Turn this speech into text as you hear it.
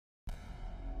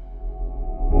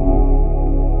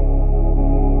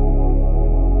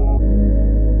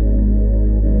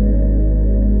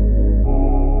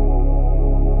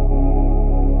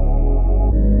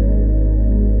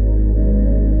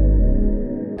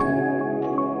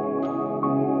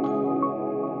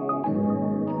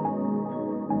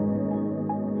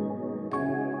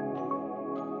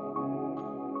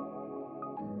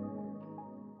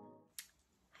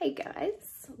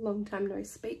guys, long time no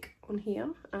speak on here.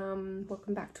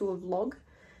 Welcome back to a vlog.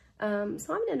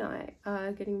 Simon and I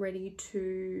are getting ready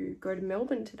to go to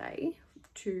Melbourne today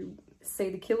to see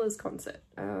the Killers concert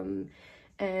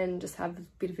and just have a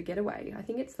bit of a getaway. I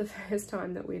think it's the first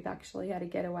time that we've actually had a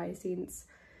getaway since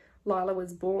Lila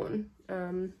was born.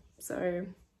 So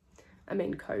I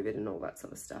mean COVID and all that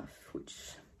sort of stuff,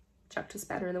 which chucked a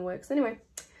spanner in the works. Anyway,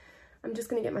 I'm just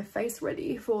gonna get my face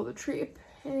ready for the trip,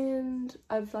 and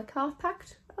I've like half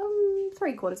packed,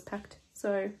 3/4 packed.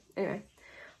 So anyway,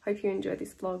 hope you enjoy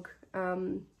this vlog.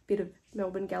 Bit of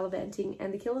Melbourne gallivanting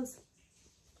and the Killers.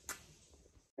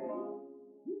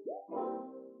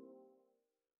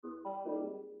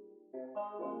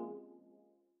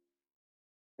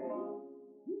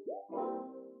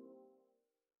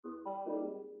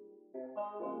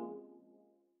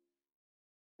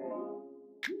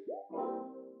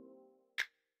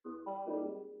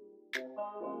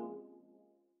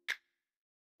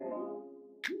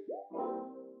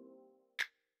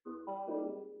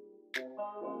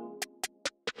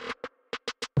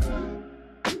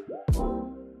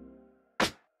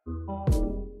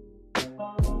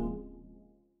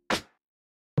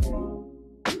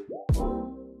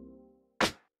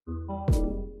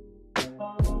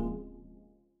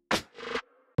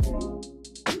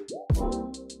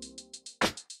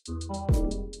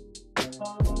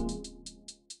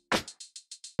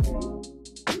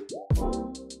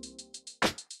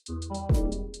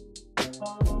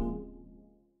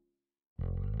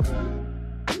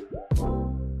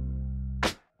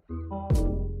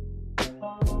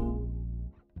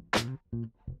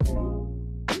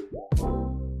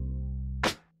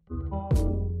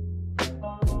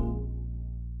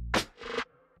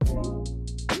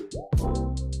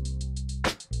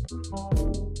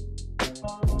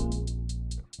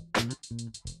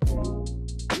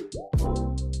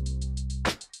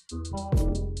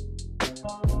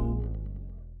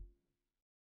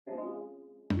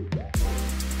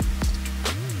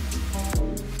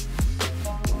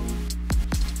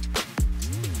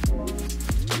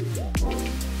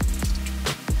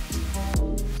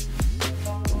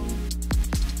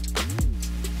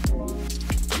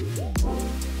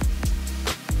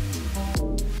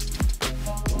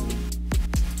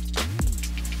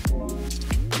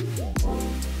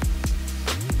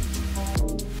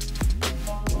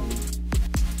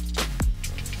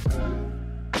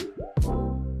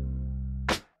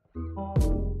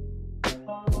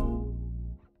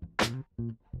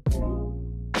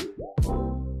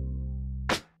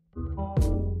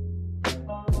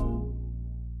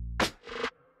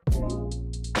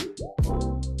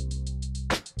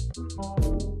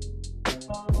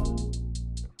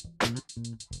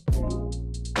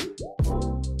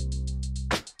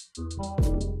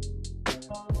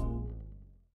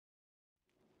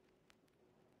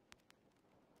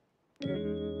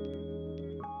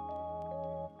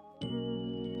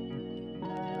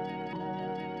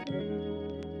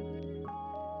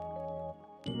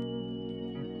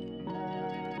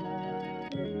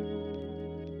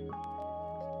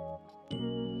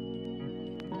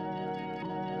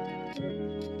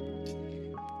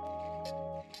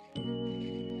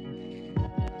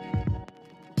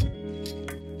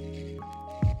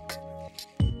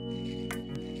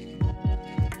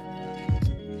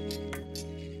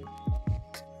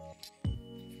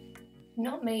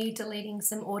 Not me deleting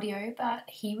some audio, but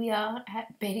here we are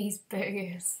at Betty's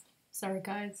Burgers. Sorry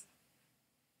guys.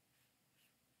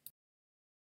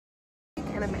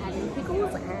 And I'm adding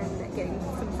pickles and getting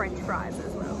some French fries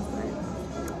as well,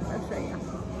 so I'll show you.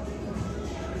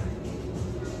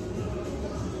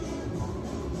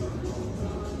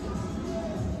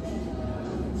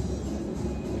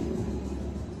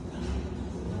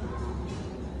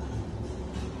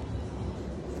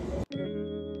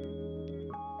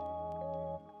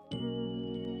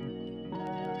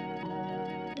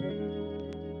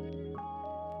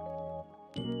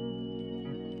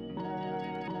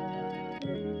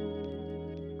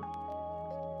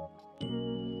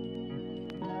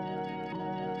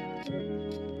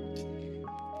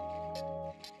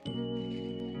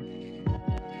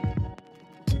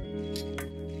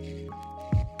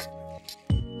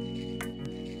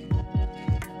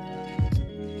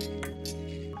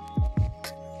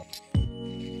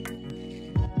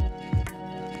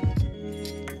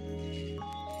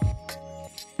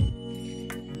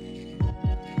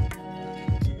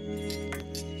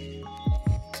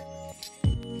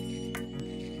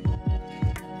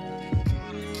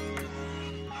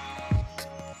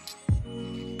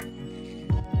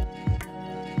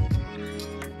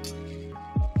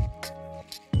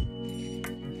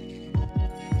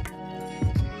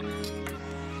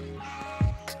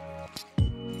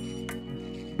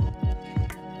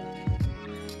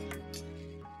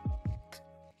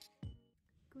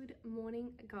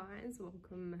 guys,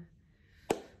 welcome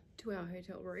to our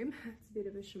hotel room. It's a bit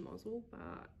of a schmozzle, but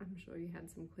I'm sure you had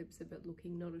some clips of it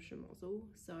looking not a schmozzle.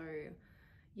 So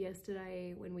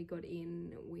yesterday when we got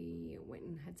in, we went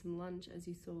and had some lunch, as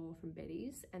you saw, from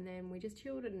Betty's, and then we just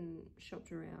chilled and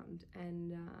shopped around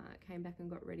and came back and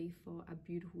got ready for a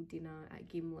beautiful dinner at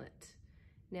Gimlet.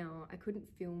 Now, I couldn't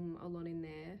film a lot in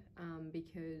there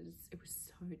because it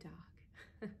was so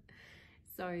dark.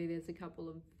 So there's a couple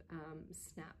of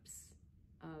snaps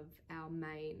of our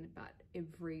main, but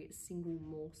every single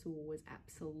morsel was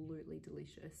absolutely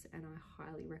delicious, and I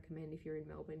highly recommend, if you're in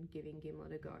Melbourne, giving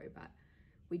Gimlet a go. But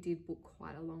we did book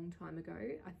quite a long time ago.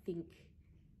 I think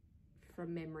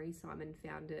from memory, Simon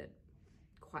found it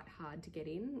quite hard to get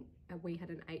in. We had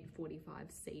an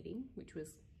 8:45 seating, which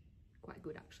was quite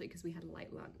good actually, because we had a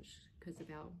late lunch because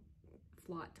of our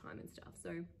flight time and stuff.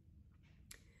 So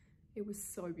it was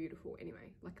so beautiful.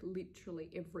 Anyway, like literally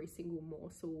every single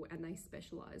morsel, and they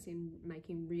specialize in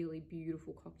making really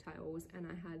beautiful cocktails. And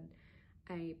I had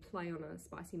a play on a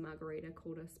spicy margarita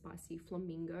called a spicy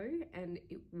flamingo, and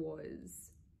it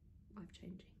was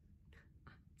life-changing.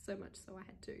 So much so I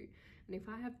had two. And if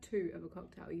I have two of a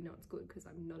cocktail, you know it's good, because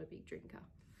I'm not a big drinker.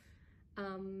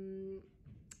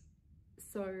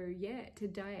 So yeah,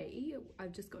 today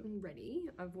I've just gotten ready.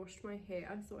 I've washed my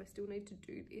hair, so I still need to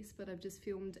do this, but I've just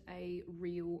filmed a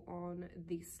reel on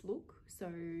this look. So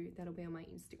that'll be on my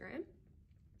Instagram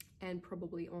and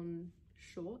probably on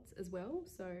shorts as well.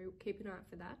 So keep an eye out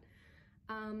for that.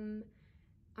 I'm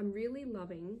really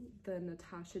loving the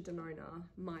Natasha Denona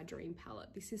My Dream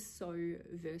palette. This is so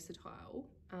versatile.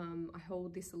 I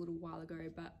hauled this a little while ago,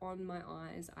 but on my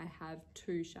eyes I have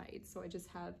two shades. So I just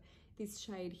have this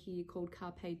shade here called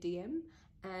Carpe Diem,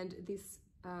 and this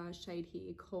shade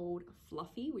here called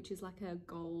Fluffy, which is like a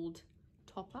gold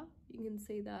topper. You can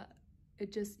see that.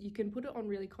 It just, you can put it on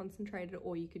really concentrated,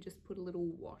 or you could just put a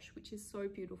little wash, which is so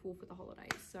beautiful for the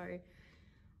holidays. So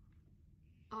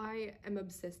I am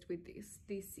obsessed with this.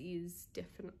 This is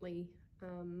definitely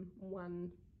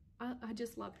one, I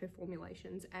just love her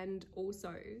formulations, and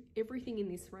also everything in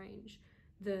this range.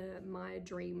 The My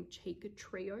Dream Cheek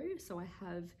Trio. So I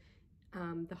have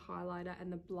the highlighter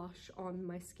and the blush on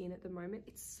my skin at the moment.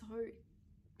 It's so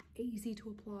easy to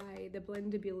apply. The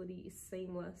blendability is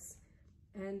seamless.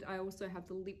 And I also have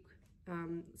the lip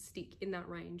stick in that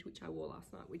range, which I wore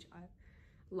last night, which I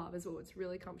love as well. It's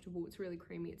really comfortable, it's really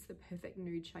creamy, it's the perfect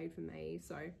nude shade for me,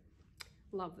 so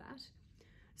love that.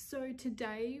 So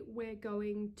today we're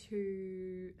going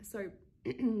to,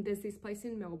 there's this place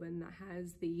in Melbourne that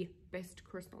has the best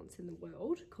croissants in the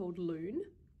world called Loon.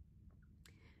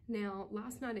 Now,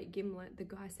 last night at Gimlet, the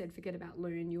guy said, forget about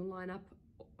Loon, you'll line up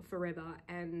forever,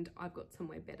 and I've got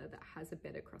somewhere better that has a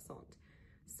better croissant.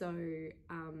 So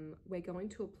we're going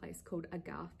to a place called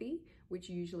Agathe, which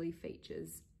usually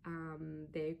features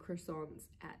their croissants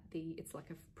at it's like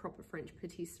a proper French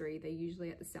patisserie. They're usually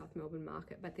at the South Melbourne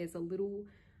market, but there's a little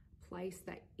place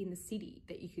that in the city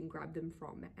that you can grab them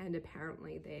from, and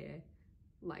apparently they're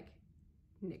like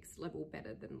next level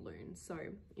better than Loon. So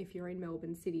if you're in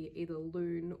Melbourne City, either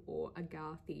Loon or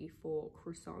Agathe for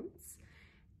croissants.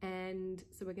 And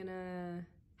so we're gonna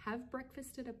have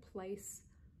breakfast at a place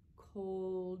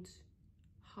called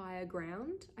Higher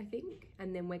Ground, I think,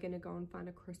 and then we're gonna go and find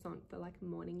a croissant for like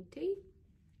morning tea.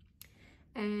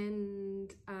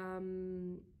 And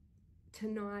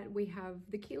tonight we have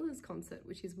the Killers concert,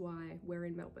 which is why we're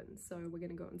in Melbourne. So we're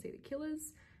gonna go and see the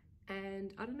Killers,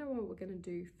 and I don't know what we're gonna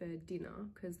do for dinner,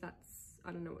 because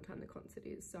I don't know what time the concert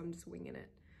is, so I'm just winging it.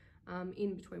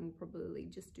 In between we'll probably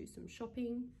just do some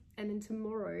shopping, and then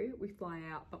tomorrow we fly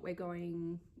out, but we're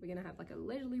gonna have like a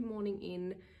leisurely morning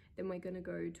in. Then we're gonna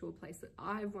go to a place that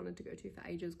I've wanted to go to for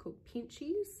ages called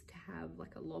Pinchy's to have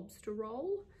like a lobster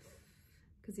roll,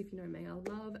 because if you know me, I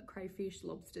love crayfish,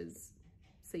 lobsters,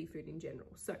 seafood in general.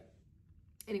 So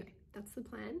anyway, that's the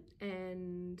plan,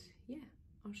 and yeah,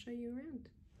 I'll show you around.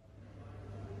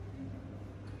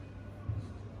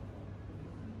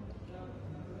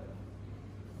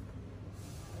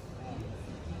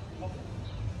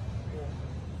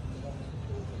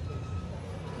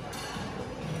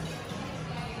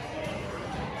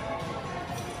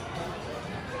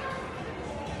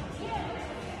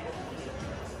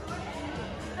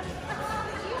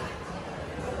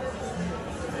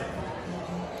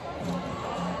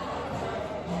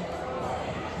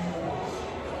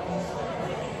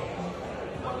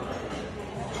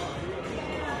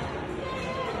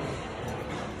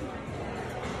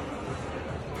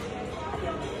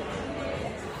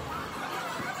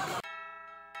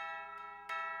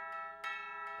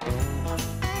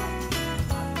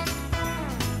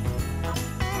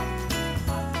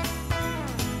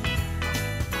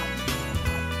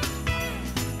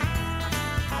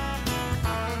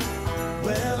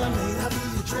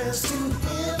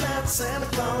 Santa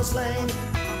Claus Lane.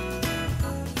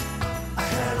 I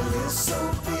had a list so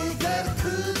big that I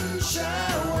couldn't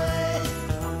shy away.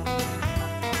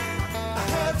 I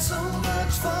had so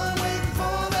much fun waiting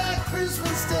for that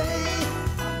Christmas Day.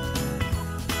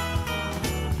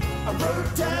 I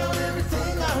wrote down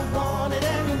everything I wanted,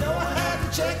 and you know I had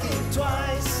to check it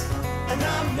twice. And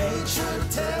I made sure to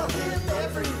tell him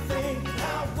everything,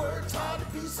 how I worked hard to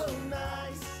be so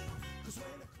nice.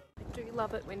 I do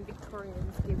love it when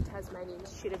Victorians give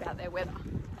Tasmanians shit about their weather.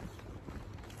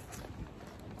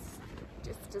 It's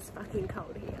just as fucking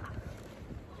cold here,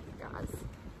 guys.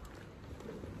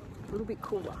 A little bit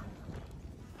cooler.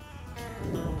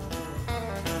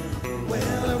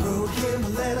 Well, I wrote him a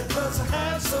letter 'cause I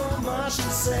had so much to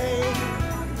say.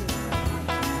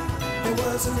 There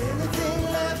wasn't anything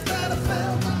left that I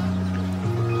felt.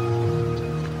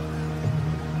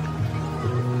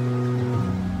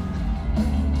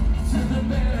 To the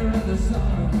banner of the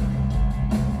sun,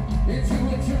 into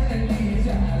eternity's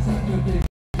eyes, I could be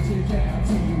sit down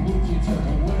to you, would you turn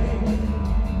away?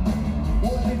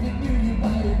 What if you knew you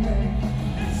might have made?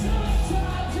 It's not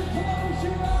time to close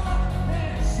your eyes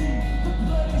and see the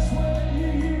place where you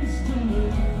used to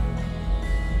live.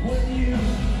 When you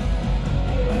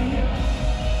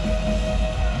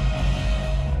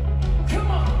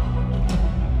come on.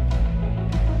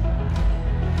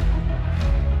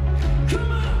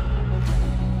 Come on.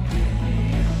 Give me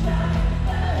a shot.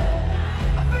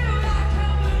 I feel like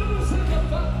I'm losing the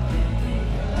fight.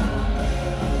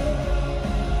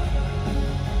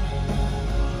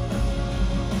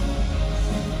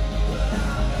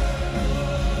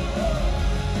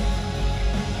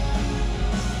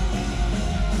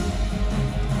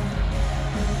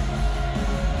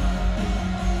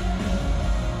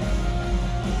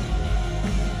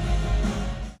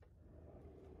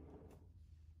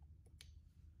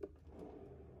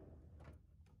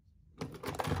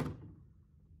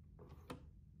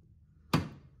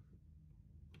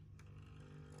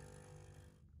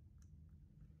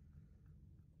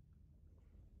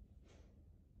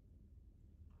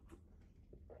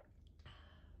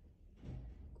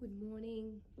 Good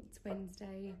morning, it's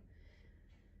Wednesday.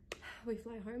 We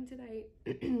fly home today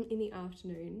in the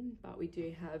afternoon, but we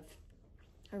do have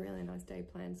a really nice day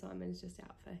planned. Simon's just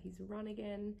out for his run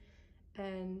again,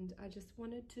 and I just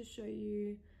wanted to show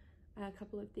you a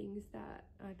couple of things that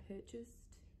I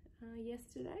purchased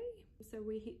yesterday. So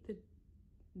we hit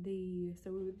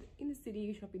so we were in the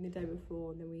city shopping the day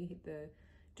before, and then we hit the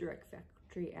direct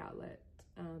factory outlet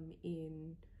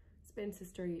in Spencer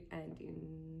Street and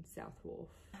in South Wharf.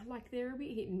 Like, they're a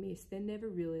bit hit and miss. They're never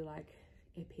really like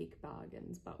epic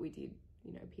bargains, but we did,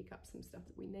 you know, pick up some stuff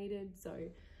that we needed.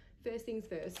 So first things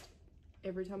first,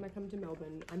 every time I come to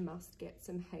Melbourne, I must get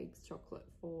some Hague's chocolate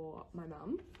for my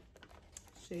mum.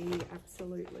 She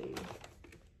absolutely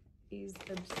is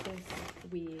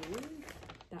obsessed with,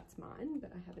 that's mine,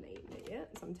 but I haven't eaten it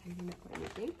yet, so I'm taking that home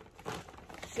with me.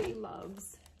 She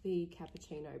loves the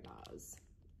cappuccino bars,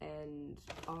 and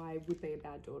I would be a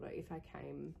bad daughter if I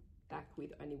came back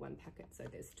with only one packet, so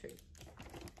there's two.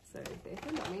 So they're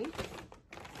for mummy.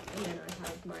 And then I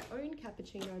have my own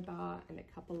cappuccino bar and a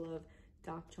couple of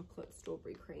dark chocolate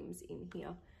strawberry creams in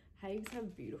here. Hague's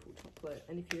have beautiful chocolate,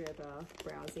 and if you're ever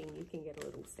browsing, you can get a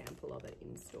little sample of it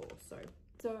in store. So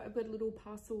I've got a little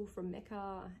parcel from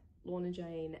Mecca, Lorna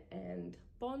Jane, and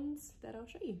Bonds that I'll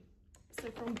show you.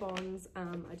 So from Bonds,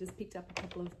 I just picked up a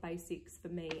couple of basics for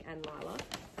me and Lila.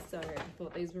 So I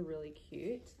thought these were really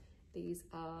cute. These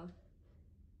are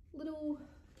little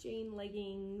jean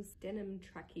leggings, denim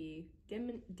trackie,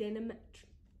 denim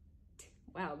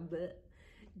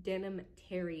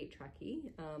terry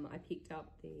trackie. I picked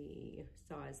up the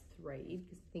size 3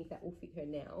 because I think that will fit her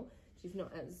now. She's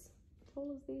not as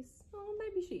tall as this. Oh,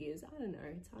 maybe she is. I don't know.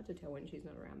 It's hard to tell when she's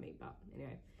not around me, but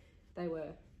anyway, they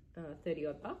were 30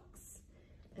 odd bucks.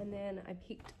 And then I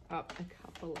picked up a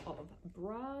couple of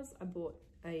bras. I bought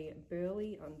a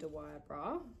Burley underwire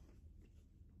bra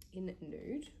in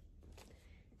nude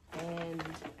and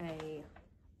a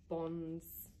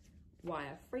Bonds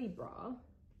wire-free bra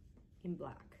in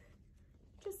black.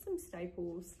 Just some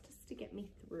staples just to get me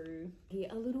through. Here,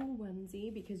 a little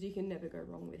onesie, because you can never go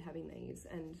wrong with having these.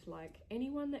 And like,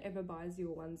 anyone that ever buys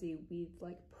you a onesie with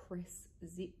like press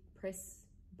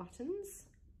buttons,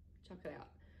 chuck it out.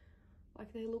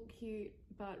 Like, they look cute,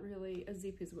 but really a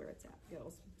zip is where it's at,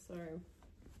 girls. So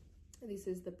this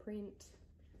is the print.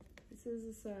 This is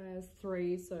a size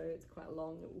 3, so it's quite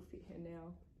long. It will fit her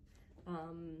now.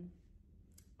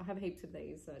 I have heaps of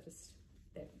these, so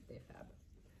they're fab.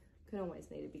 Can always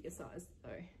need a bigger size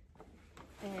though.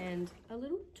 And a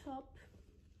little top,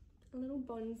 a little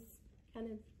Bonds kind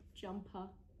of jumper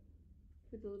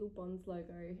with the little Bonds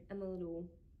logo and the little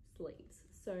sleeves.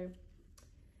 So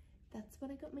that's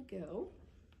what I got my girl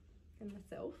and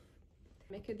myself.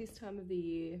 Mecca this time of the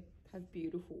year have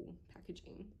beautiful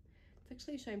packaging. It's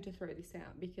actually a shame to throw this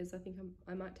out because I think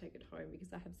I might take it home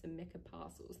because I have some Mecca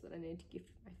parcels that I need to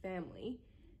gift my family,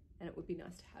 and it would be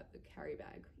nice to have a carry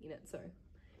bag in it, so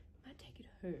I might take it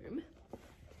home.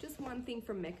 Just one thing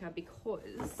from Mecca,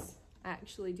 because I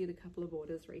actually did a couple of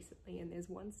orders recently and there's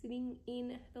one sitting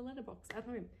in the letterbox at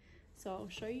home. So I'll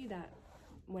show you that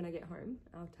when I get home.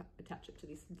 I'll attach it to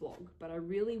this vlog, but I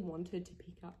really wanted to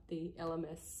pick up the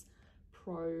LMS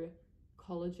Pro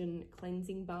Collagen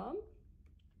Cleansing Balm.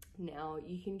 Now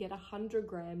you can get a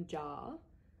 100-gram jar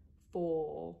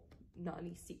for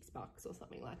 96 bucks or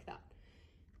something like that.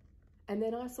 And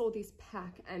then I saw this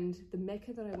pack, and the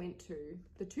Mecca that I went to,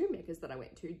 the two Meccas that I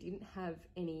went to didn't have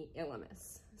any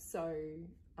LMS. So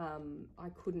I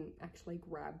couldn't actually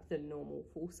grab the normal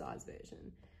full-size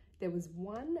version. There was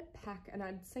one pack, and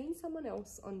I'd seen someone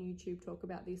else on YouTube talk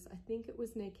about this. I think it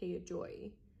was Nakia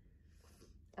Joy.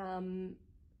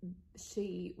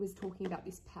 She was talking about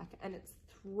this pack, and it's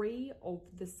 3 of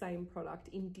the same product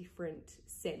in different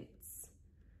scents.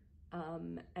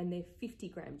 And they're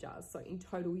 50-gram jars. So in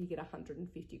total, you get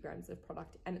 150 grams of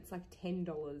product, and it's like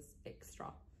 $10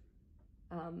 extra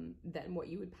than what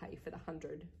you would pay for the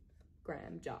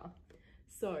 100-gram jar.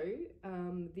 So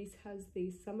this has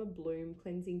the Summer Bloom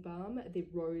Cleansing Balm, the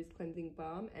Rose Cleansing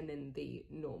Balm, and then the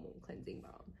normal cleansing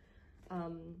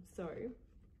balm. So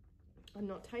I'm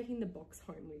not taking the box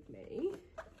home with me.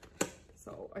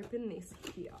 So I'll open this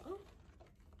here.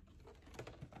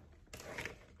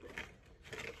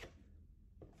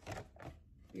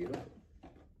 Beautiful.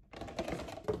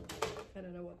 I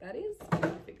don't know what that is.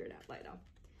 I'll figure it out later.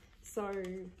 So,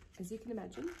 as you can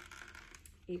imagine,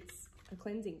 it's a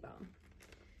cleansing balm.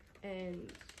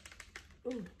 And,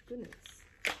 oh goodness,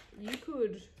 you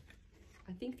could,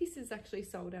 I think this is actually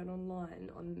sold out online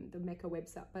on the Mecca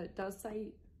website, but it does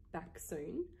say back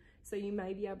soon. So you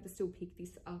may be able to still pick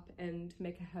this up, and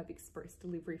Mecca have express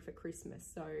delivery for Christmas.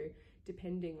 So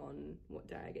depending on what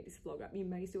day I get this vlog up, you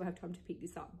may still have time to pick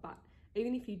this up. But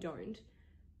even if you don't,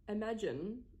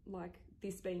 imagine like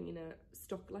this being in a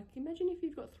stock, like imagine if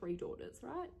you've got 3 daughters,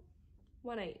 right?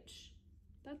 1 each.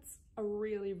 That's a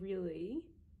really, really,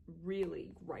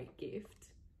 really great gift.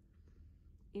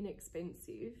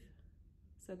 Inexpensive.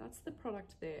 So that's the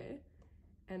product there.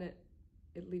 And it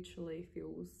literally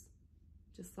feels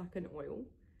just like an oil.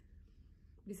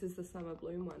 This is the Summer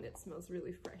Bloom one. It smells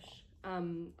really fresh.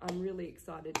 I'm really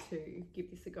excited to give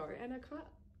this a go. And I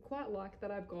quite like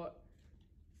that I've got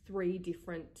 3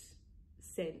 different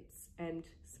scents and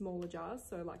smaller jars.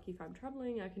 So like if I'm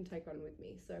traveling, I can take one with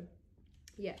me. So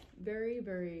yeah, very,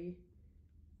 very,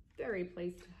 very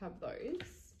pleased to have those.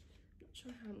 Not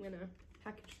sure how I'm gonna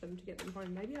package them to get them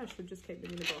home. Maybe I should just keep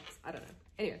them in a box. I don't know.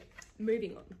 Anyway,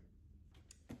 moving on.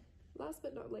 Last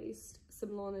but not least,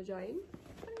 some Lorna Jane.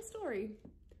 Funny story.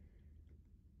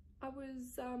 I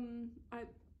was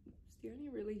the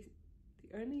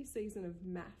only season of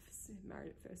MAFS, Married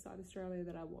at First Sight Australia,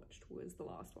 that I watched was the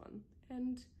last one.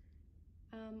 And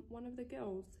one of the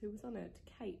girls who was on it,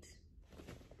 Kate,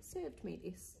 served me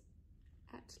this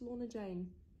at Lorna Jane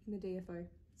in the DFO.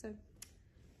 So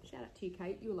shout out to you,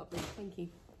 Kate. You were lovely. Thank you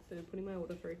for putting my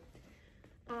order through.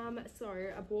 So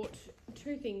I bought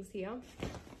 2 things here.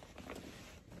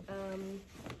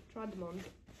 Tried them on,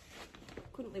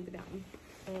 couldn't live without them,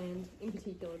 and in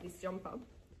particular this jumper.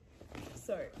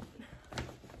 So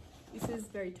this is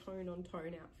very tone on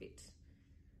tone outfit.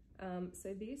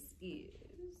 So this is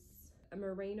a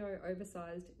merino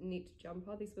oversized knit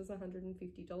jumper. This was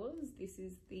 $150. This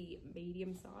is the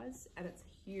medium size, and it's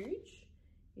huge.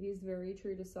 It is very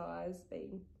true to size,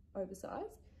 being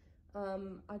oversized.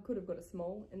 I could have got a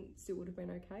small and still would have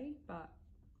been okay, but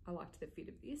I liked the fit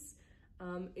of this.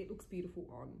 It looks beautiful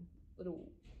on little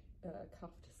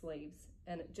cuffed sleeves,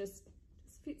 and it just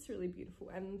fits really beautiful.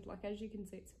 And like, as you can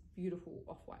see, it's beautiful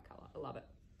off-white color. I love it.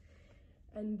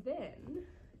 And then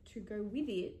to go with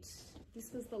it,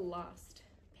 this was the last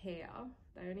pair.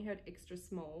 They only had extra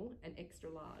small and extra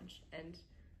large, and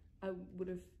I would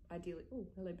have ideally, oh,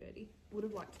 hello birdie, would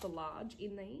have liked the large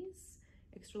in these,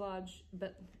 extra large,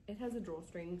 but it has a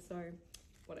drawstring, so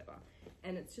whatever.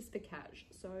 And it's just for cash,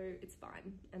 so it's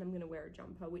fine. And I'm gonna wear a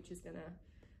jumper, which is gonna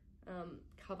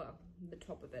cover the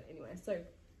top of it anyway. So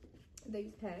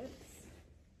these pants,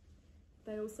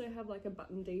 they also have like a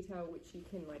button detail, which you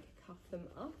can like cuff them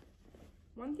up.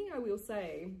 One thing I will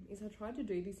say is I tried to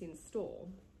do this in store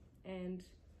and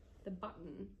the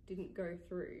button didn't go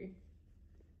through.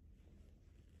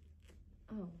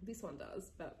 Oh, this one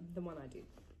does, but the one I did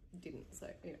didn't, so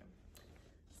you know.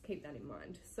 just keep that in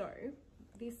mind. So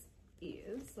this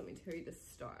is, let me tell you the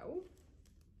style,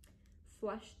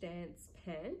 Flash Dance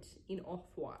Pant in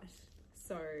Off-White.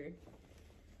 So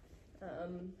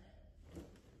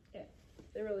yeah,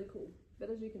 they're really cool. But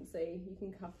as you can see, you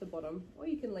can cuff the bottom or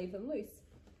you can leave them loose.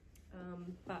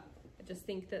 But I just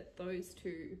think that those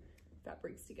two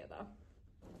fabrics together,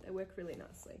 they work really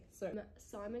nicely. So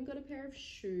Simon got a pair of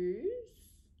shoes,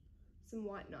 some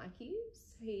white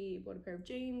Nikes. He bought a pair of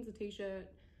jeans, a t-shirt.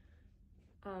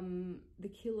 The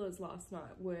killers last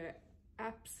night were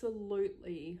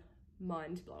absolutely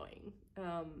mind-blowing.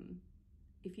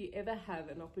 If you ever have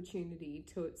an opportunity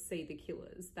to see the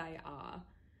killers,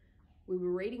 we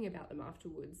were reading about them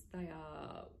afterwards, they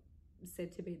are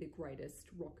said to be the greatest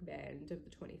rock band of the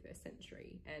 21st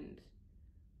century, and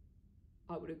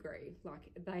I would agree.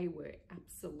 Like, they were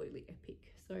absolutely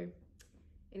epic. So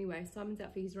anyway, Simon's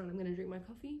out for his run. I'm going to drink my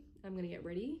coffee. I'm going to get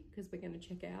ready because we're going to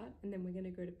check out, and then we're going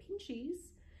to go to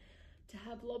Pinchy's to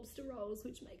have lobster rolls,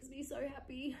 which makes me so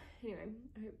happy. Anyway,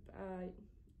 I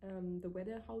hope the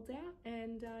weather holds out,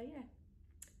 and yeah,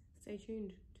 stay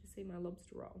tuned to see my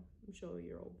lobster roll. I'm sure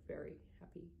you're all very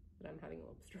happy that I'm having a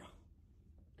lobster roll.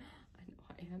 I know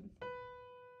I am.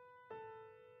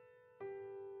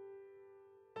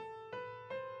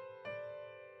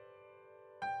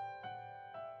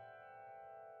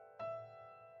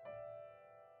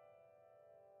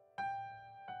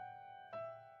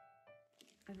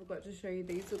 I forgot to show you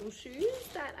these little shoes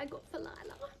that I got for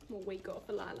Lila, or we got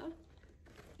for Lila.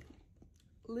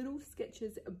 Little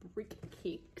Skechers brick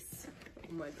kicks.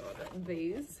 Oh my god,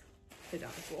 these are done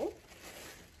for.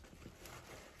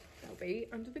 They'll be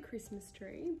under the Christmas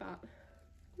tree, but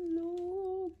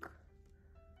look,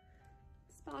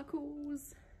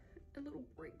 sparkles and little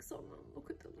bricks on them. Look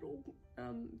at the little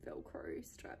Velcro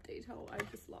strap detail. I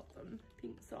just love them.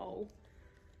 Pink sole.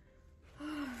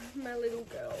 My little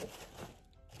girl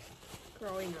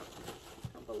growing up.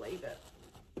 Can't believe it.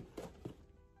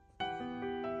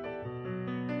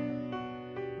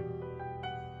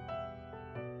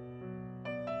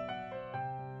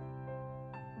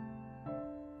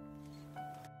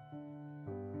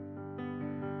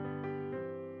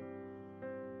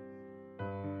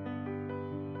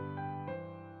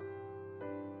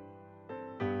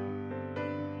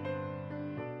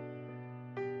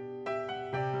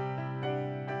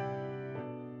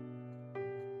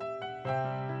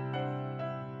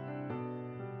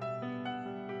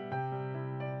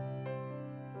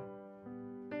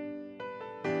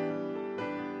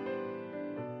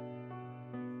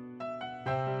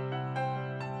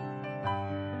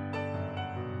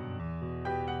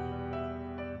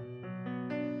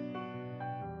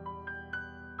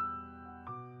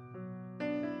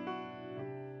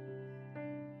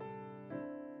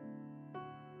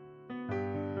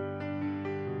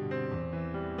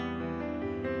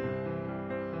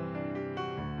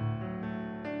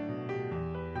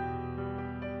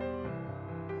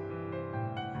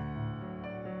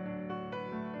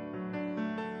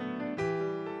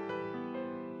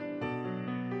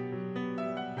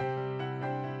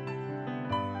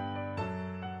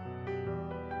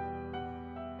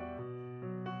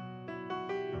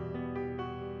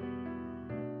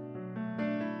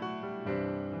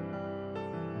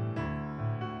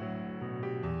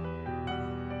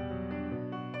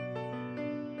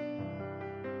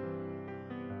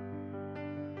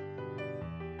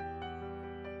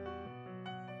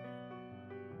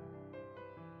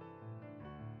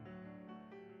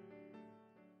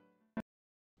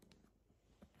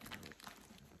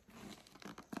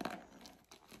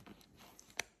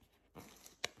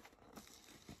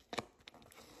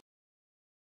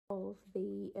 Of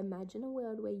the imagine a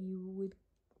world where you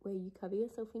cover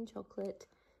yourself in chocolate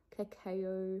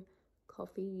cacao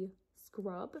coffee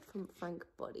scrub from Frank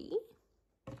Body.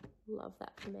 Love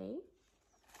that for me.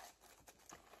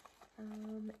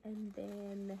 And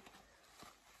then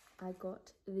I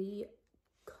got the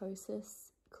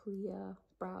Kosas Clear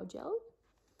Brow Gel.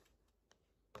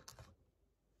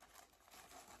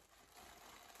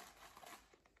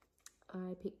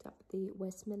 I picked up the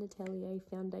Westman Atelier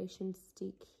Foundation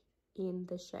Stick in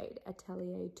the shade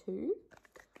Atelier 2.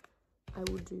 I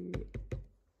will do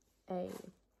a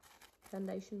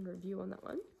foundation review on that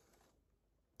one.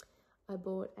 I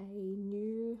bought a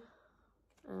new,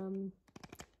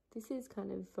 this is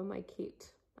kind of for my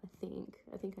kit, I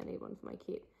think I need one for my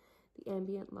kit. The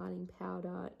Ambient Lighting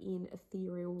Powder in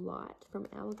Ethereal Light from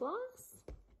Hourglass.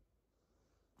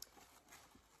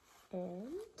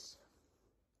 And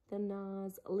the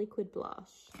NARS Liquid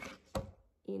Blush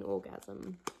in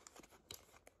Orgasm.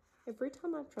 Every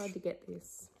time I've tried to get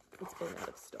this, it's been out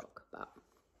of stock, but...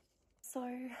 So,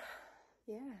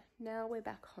 yeah, now we're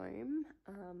back home.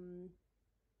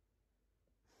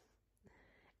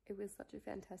 It was such a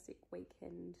fantastic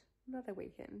weekend. Not a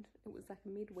weekend, it was like a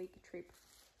midweek trip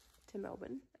to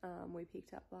Melbourne. We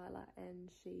picked up Lila and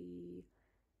she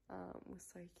was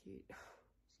so cute.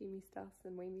 She missed us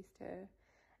and we missed her.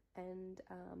 And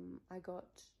I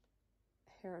got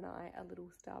her and I a little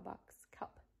Starbucks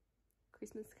cup,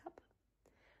 Christmas cup.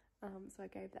 So I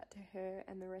gave that to her,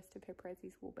 and the rest of her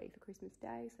prezzies will be for Christmas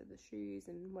Day, so the shoes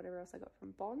and whatever else I got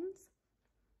from Bonds.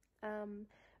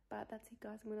 But that's it,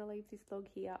 guys. I'm going to leave this vlog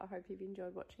here. I hope you've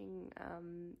enjoyed watching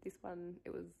this one.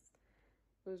 It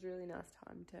was really nice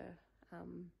time to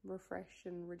refresh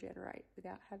and regenerate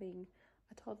without having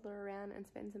a toddler around and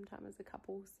spend some time as a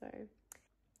couple. So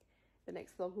the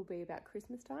next vlog will be about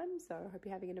Christmas time. So I hope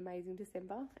you're having an amazing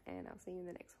December, and I'll see you in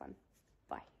the next one.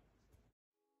 Bye.